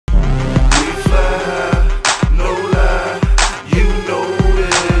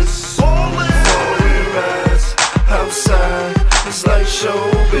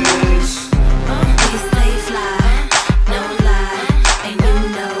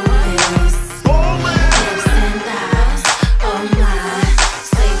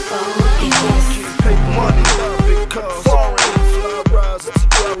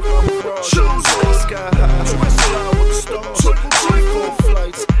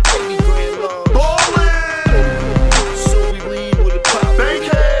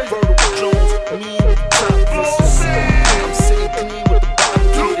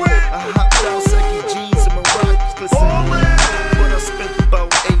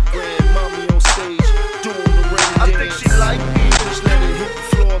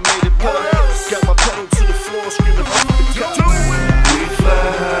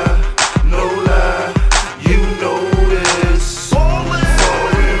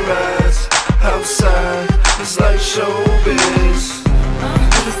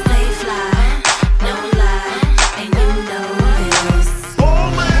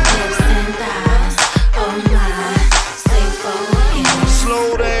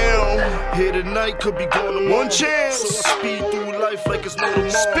Here tonight, could be gone tomorrow. One chance. So I speed through life like it's no tomorrow.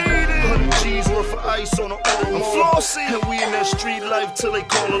 Speeding. 100 G's worth of ice on the arm. I'm flossing. And we in that street life till they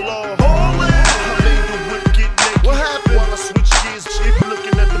call alarm. Ballin'. I made the whip get naked. What happened? While I switch gears, keep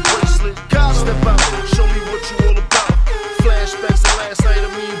looking at the bracelet. Got him. Step out, show me what you all about. Flashbacks of last night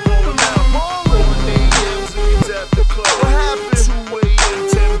of me ballin' out. 1 a.m. and at the club. What happened? 2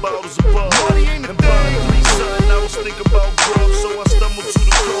 a.m. 10 bottles of bub. Money ain't a And by thing. 3 something, I was thinking about grub. So I stumbled to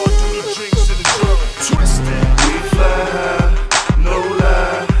the car, threw the drinks and the drugs. Twisted. We fly high, no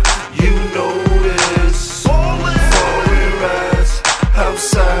lie, you know this. Ballin'. Foreign rides,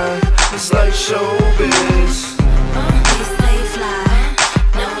 outside, it's like showbiz. We stay fly,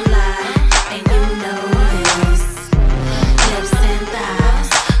 no lie, and you know this. Lips and thighs,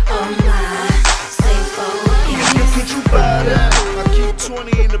 oh my, stay focused. Could you buy that? I keep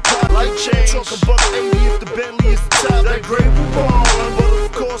 20 in the pot, like change. Talk $180 if the Bentley is the top. That great coupon, but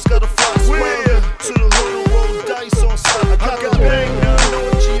of course gotta fly Where? to the hood and roll dice on side. I got bang now, know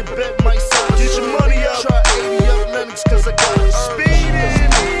what you bet my side. Get your money up. Try 80 up Lennox cause I got it. Speeding.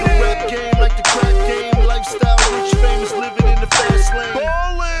 The rap game like the crack game. Lifestyle, rich, famous, living in the fast lane.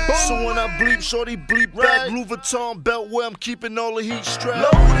 Ballin'. So when I bleep, shorty bleep back. Louis Vuitton belt where I'm keeping all the heat strapped.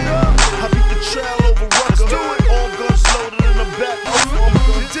 Load it up. I beat the trail over Rucker. do it. All guns loaded in the back.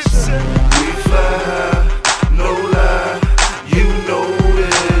 Dipset. We fly high, no lie, you know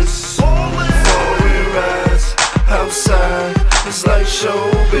this. Ballin'. Foreign rides, outside, it's like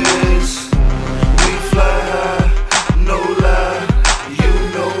showbiz. We fly high, no lie, you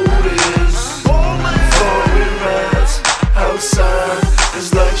know this. Ballin'. Foreign rides, outside,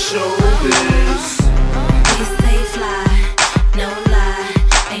 it's like showbiz.